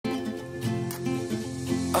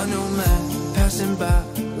A new man passing by.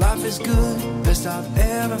 Life is good, best I've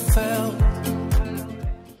ever felt. I'm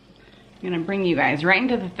gonna bring you guys right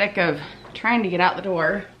into the thick of trying to get out the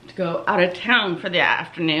door to go out of town for the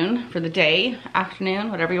afternoon, for the day, afternoon,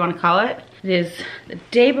 whatever you want to call it. It is the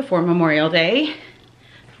day before Memorial Day. I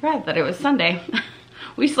forgot that it was Sunday.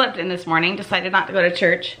 We slept in this morning, decided not to go to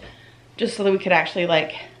church, just so that we could actually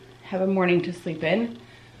like have a morning to sleep in.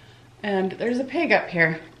 And there's a pig up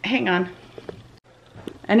here. Hang on.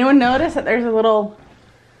 Anyone notice that there's a little...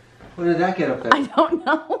 When did that get up there? I don't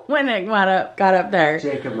know when it got up there.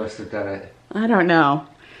 Jacob must have done it. I don't know.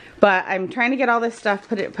 But I'm trying to get all this stuff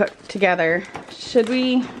put together. Should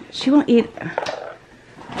we? She won't eat.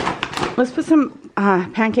 Let's put some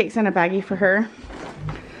pancakes in a baggie for her.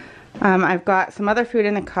 I've got some other food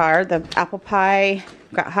in the car. The apple pie.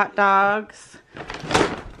 Got hot dogs.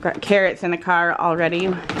 Got carrots in the car already.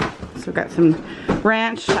 So we've got some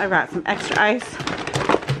ranch. I've got some extra ice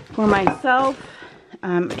for myself.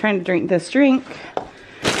 I'm trying to drink this drink.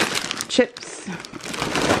 Chips.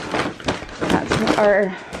 That's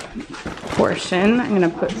our portion. I'm gonna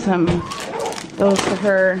put some those for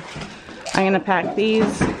her. I'm gonna pack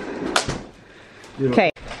these.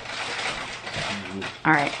 Okay.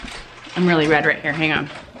 All right. I'm really red right here. Hang on.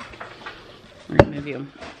 We're gonna move you.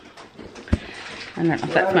 I don't know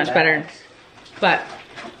if that's much better, but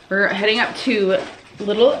we're heading up to a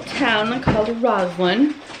little town called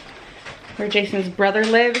Roslyn, where Jason's brother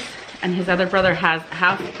lives, and his other brother has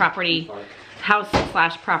house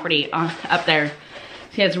slash property up there.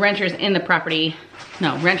 He has renters in the property,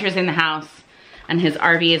 no, renters in the house, and his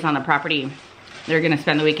RV is on the property. They're gonna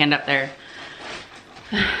spend the weekend up there.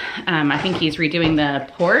 I think he's redoing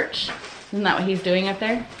the porch. Isn't that what he's doing up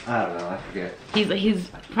there? I don't know, I forget. He's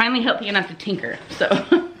finally healthy enough to tinker, so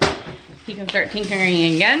he can start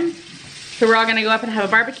tinkering again. So we're all gonna go up and have a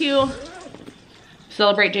barbecue,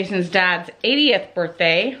 celebrate Jason's dad's 80th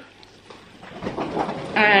birthday,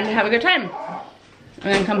 and have a good time.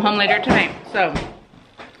 And then come home later tonight. So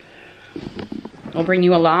I'll bring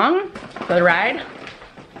you along for the ride.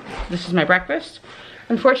 This is my breakfast.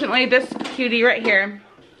 Unfortunately, this cutie right here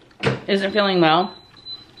isn't feeling well.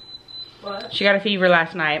 What? She got a fever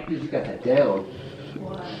last night. You got that down.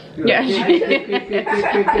 What? Yeah,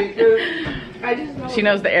 I just know. she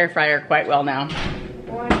knows the air fryer quite well now.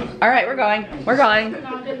 All right, we're going. We're going. No,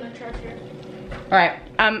 I'm getting the truck here. All right.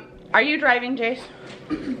 Are you driving, Jace?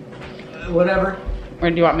 Whatever. Or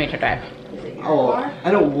do you want me to drive? Oh,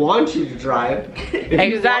 I don't want you to drive. If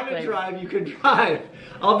Exactly. you want to drive, you can drive.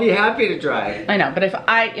 I'll be happy to drive. I know, but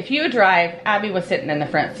if you drive, Abby was sitting in the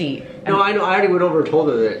front seat. No, I know. I already went over and told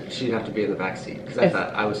her that she'd have to be in the back seat because I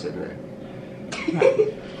thought I was sitting there.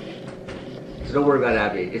 So don't worry about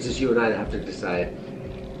Abby. It's just you and I that have to decide.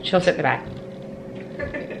 She'll sit in the back.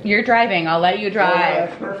 You're driving. I'll let you Oh, drive. yeah,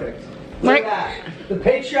 that's perfect. Right. Look at that. The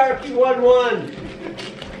patriarchy won.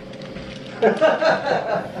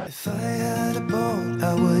 If I had a boat,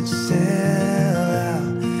 I would sail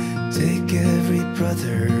out. Take every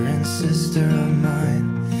brother and sister of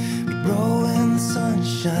mine. We'd roll in the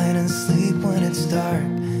sunshine and sleep when it's dark,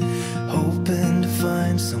 hoping to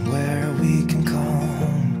find somewhere we can call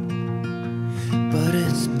home. But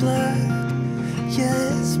it's black,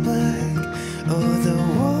 yeah, it's black. Oh, the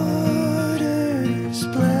water's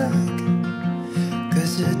black,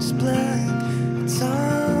 'cause it's black, it's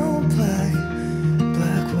all black,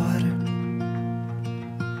 black water.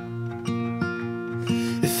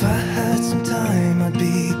 If I had some time, I'd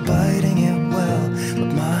be biting it well,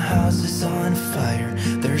 but my house is on fire,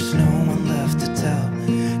 there's no one left to tell.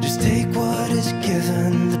 Just take what is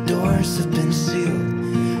given, the doors have been sealed.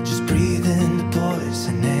 Just breathe in the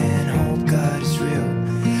poison and hope God is real.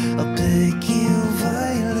 I'll pick you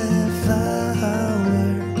violet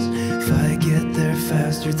flowers if I get there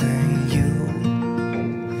faster than you.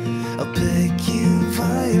 I'll pick you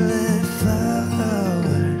violet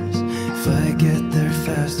flowers if I get there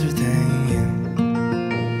faster than you.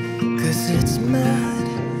 'Cause it's mad,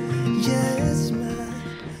 yeah, it's mad.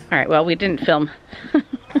 All right, well, we didn't film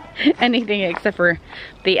anything except for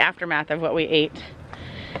the aftermath of what we ate.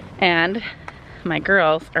 And my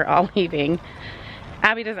girls are all leaving.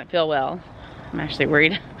 Abby doesn't feel well. I'm actually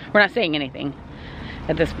worried. We're not saying anything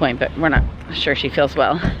at this point, but we're not sure she feels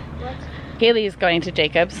well. What? Haley is going to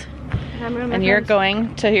Jacob's, and you're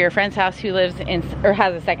going to your friend's house who lives in, or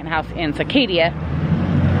has a second house in Sacadia.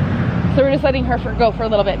 So we're just letting her go for a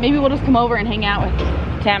little bit. Maybe we'll just come over and hang out with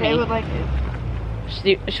Tammy. They would like it.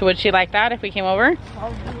 Would she like that if we came over?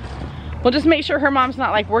 Probably. We'll just make sure her mom's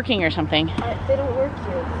not like working or something. They don't work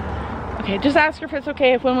here. Okay, just ask her if it's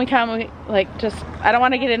okay if when we come, I don't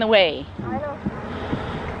want to get in the way. I know.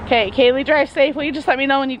 Okay, Kaylee, drive safe. Will you just let me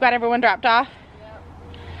know when you've got everyone dropped off? Yep.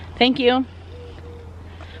 Thank you.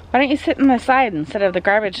 Why don't you sit on the side instead of the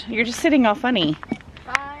garbage? You're just sitting all funny.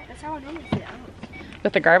 Bye. That's how I normally sit.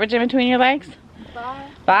 With the garbage in between your legs? Bye.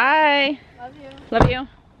 Bye. Love you. Love you.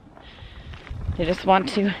 They just want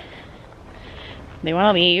to, they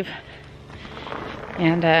want to leave.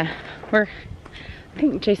 And I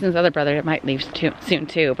think Jason's other brother might leave soon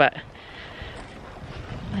too, but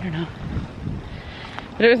I don't know.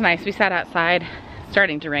 But it was nice. We sat outside. It's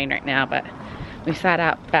starting to rain right now, but we sat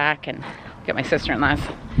out back and got my sister-in-law's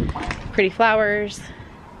pretty flowers.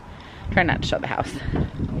 Try not to show the house.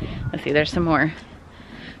 Let's see, there's some more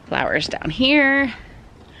flowers down here.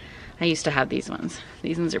 I used to have these ones.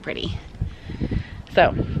 These ones are pretty. So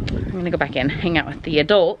I'm gonna go back in, hang out with the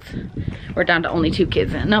adults. We're down to only 2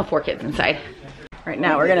 kids, no, 4 kids inside. Right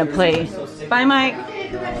now we're gonna play, bye Mike.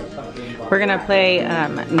 We're gonna play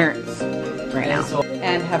Nerds right now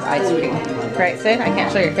and have ice cream. Right, Sid? I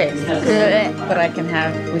can't show your face. But we can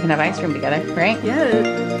have ice cream together, right? Yeah.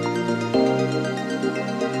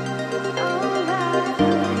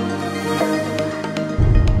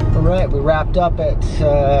 Alright, we wrapped up at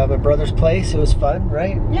my brother's place. It was fun,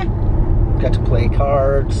 right? Yeah. Got to play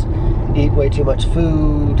cards, eat way too much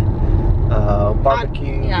food,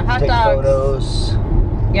 barbecue, hot take dogs. photos.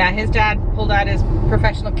 Yeah, his dad pulled out his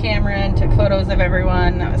professional camera and took photos of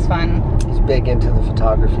everyone. That was fun. He's big into the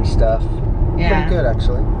photography stuff. Yeah. Pretty good,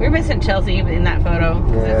 actually. We were missing Chelsea in that photo.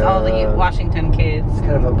 Yeah. It's all the Washington kids. It's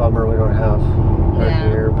kind of a bummer we don't have her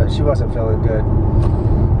here, but she wasn't feeling good.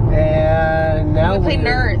 And now we play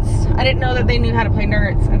Nerds. I didn't know that they knew how to play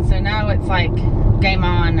Nerds, and so now it's like game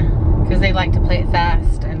on, because they like to play it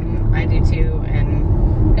fast, and I do too,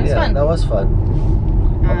 and it was fun. That was fun.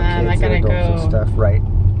 All the kids I gotta and adults go. and stuff, right?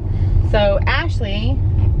 So Ashley,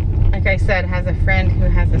 like I said, has a friend who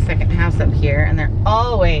has a second house up here, and they're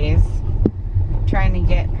always trying to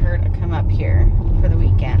get her to come up here for the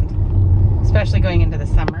weekend, especially going into the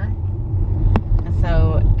summer. And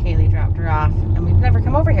so Kaylee dropped her off, and we've never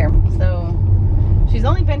come over here. So she's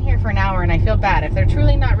only been here for an hour, and I feel bad. If they're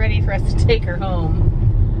truly not ready for us to take her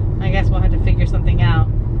home, I guess we'll have to figure something out.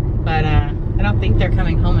 But I don't think they're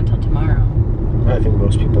coming home until tomorrow. I think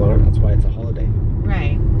most people aren't. That's why it's a holiday.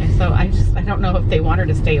 Right. And so I don't know if they want her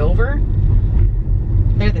to stay over.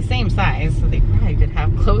 They're the same size, so they probably could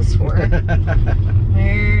have clothes for her.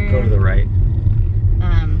 Go to the right.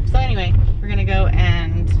 So anyway, we're gonna go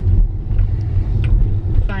and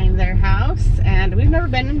find their house, and we've never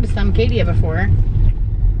been into some Acadia before.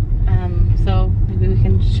 So maybe we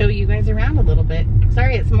can show you guys around a little bit.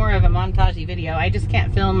 Sorry, it's more of a montage-y video. I just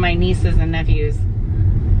can't film my nieces and nephews.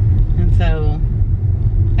 And so,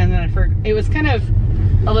 and then it was kind of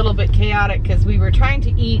a little bit chaotic because we were trying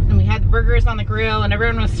to eat and we had the burgers on the grill and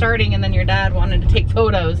everyone was starting, and then your dad wanted to take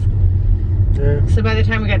photos. Yeah. So by the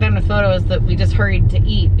time we got done with photos, that we just hurried to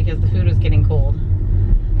eat because the food was getting cold.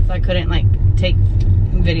 So I couldn't like take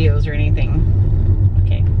videos or anything.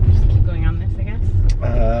 Okay, just keep going on this, I guess.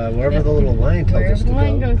 Wherever the little line tells us to go.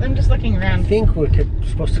 Wherever the line goes, I'm just looking around. I think we're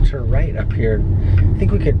supposed to turn right up here. I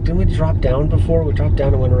think we could, didn't we drop down before? We dropped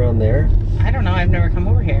down and went around there? I don't know, I've never come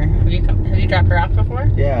over here. Have you dropped her off before?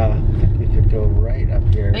 Yeah, I think we could go right up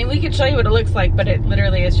here. I mean, we could show you what it looks like, but it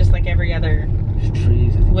literally is just like every other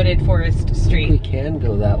trees. wooded forest street. We can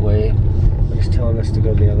go that way. But it's telling us to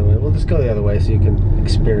go the other way. We'll just go the other way so you can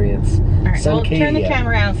experience Alright, some we'll turn the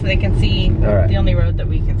camera around so they can see the only road that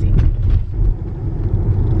we can see.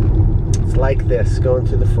 It's like this, going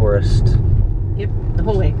through the forest. Yep, the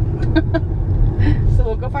whole way. So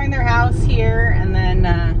we'll go find their house here and then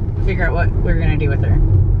figure out what we're gonna do with her.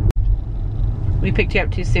 We picked you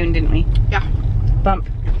up too soon, didn't we? Yeah. Bump.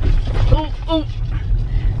 Oh, oh.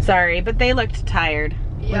 Sorry, but they looked tired.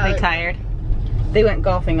 Yeah, Were they tired? They went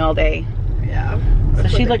golfing all day. Yeah. So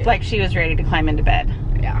she looked like she was ready to climb into bed.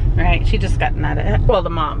 Yeah. Right? She just gotten out of, well, the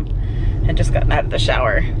mom had just gotten out of the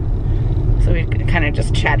shower. So we kind of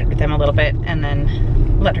just chatted with them a little bit and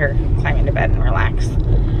then let her climb into bed and relax.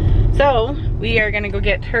 So we are gonna go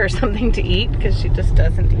get her something to eat because she just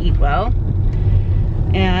doesn't eat well.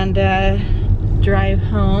 And drive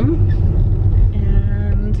home.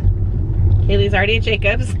 And Kaylee's already at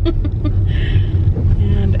Jacob's.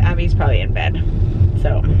 And Abby's probably in bed.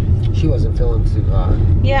 So She wasn't feeling too hot.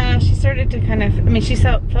 yeah, she started to kind of, I mean, she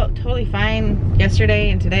felt totally fine yesterday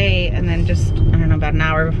and today, and then just, I don't know, about an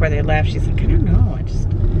hour before they left, she's like, I don't know, I just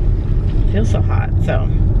feel so hot. So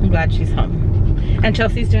I'm glad she's home. And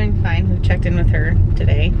Chelsea's doing fine. We checked in with her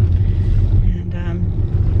today. And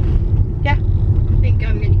yeah. I think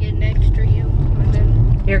I'm gonna get an extra you. And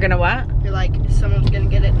then You're gonna what? you're like, someone's gonna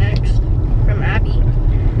get it next from Abby.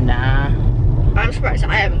 Nah. I'm surprised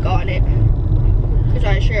I haven't gotten it. Because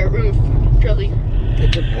I share a roof, really.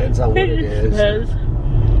 It depends on what it is.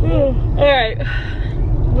 Alright.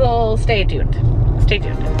 We'll stay tuned. Stay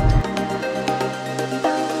tuned.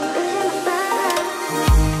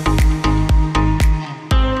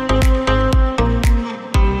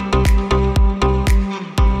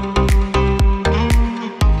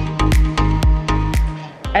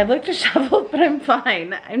 I look disheveled, but I'm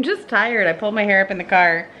fine. I'm just tired. I pulled my hair up in the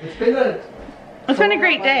car. It's been a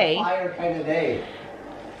great day. Fire kind of day.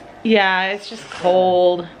 Yeah, it's just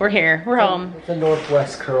cold. We're here. We're home. It's a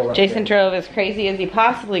northwest curl up Jason there. drove as crazy as he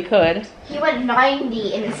possibly could. He went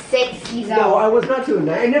 90 in the 60s. No, I was not doing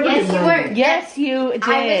that. I never Yes, did you 90. were. Yes, you did.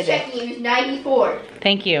 I was checking. He was 94.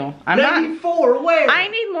 Thank you. I'm not. 94, where? I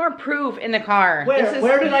need more proof in the car. Where?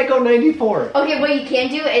 Where did I go 94? Okay, what you can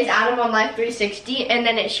do is add him on Life 360, and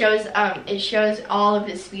then it shows all of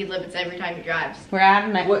his speed limits every time he drives. We're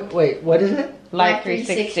adding it. Wait, what is it? Life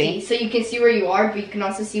 360. So you can see where you are, but you can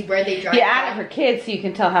also see where they drive. You add it for kids so you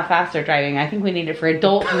can tell how fast they're driving. I think we need it for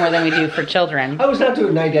adults more than we do for children. I was not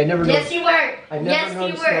doing 90. I never Yes, noticed. you were. I never Yes, you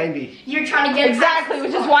noticed were. 90. You're trying to get Exactly,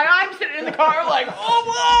 which is why I'm sitting in the car like,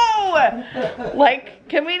 oh, whoa! Like,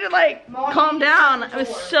 can we just Mom, calm you need to down? shut the It was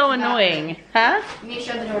door so to the annoying. Huh? You need to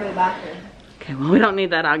shut the door to the bathroom. Okay, well, we don't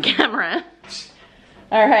need that on camera.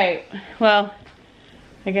 All right, well,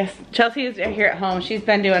 I guess Chelsea is here at home. She's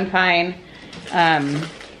been doing fine.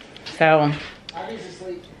 So. Abby's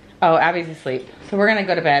asleep. Oh, Abby's asleep. So we're gonna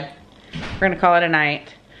go to bed. We're gonna call it a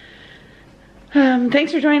night.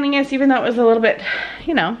 Thanks for joining us, even though it was a little bit,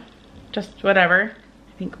 you know, just whatever.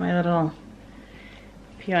 I think my little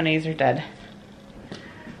peonies are dead.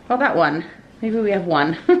 Well, that one. Maybe we have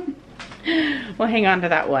one. We'll hang on to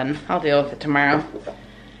that one. I'll deal with it tomorrow.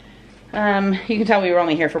 You can tell we were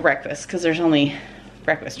only here for breakfast because there's only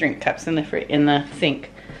breakfast drink cups in the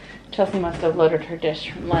sink. Chelsea must have loaded her dish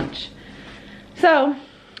from lunch. So,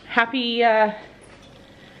 happy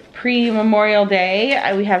pre-Memorial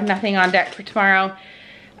Day. We have nothing on deck for tomorrow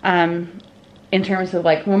in terms of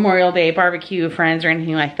like Memorial Day barbecue, friends, or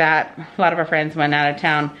anything like that. A lot of our friends went out of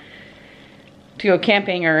town to go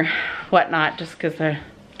camping or whatnot just because the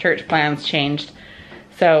church plans changed.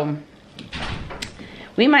 So,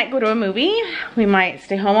 we might go to a movie. We might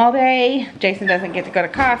stay home all day. Jason doesn't get to go to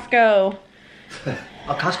Costco.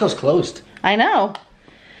 Oh, Costco's closed. I know.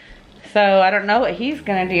 So I don't know what he's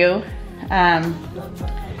gonna do.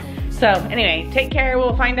 So anyway, take care.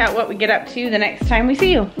 We'll find out what we get up to the next time we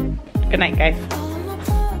see you. Good night, guys.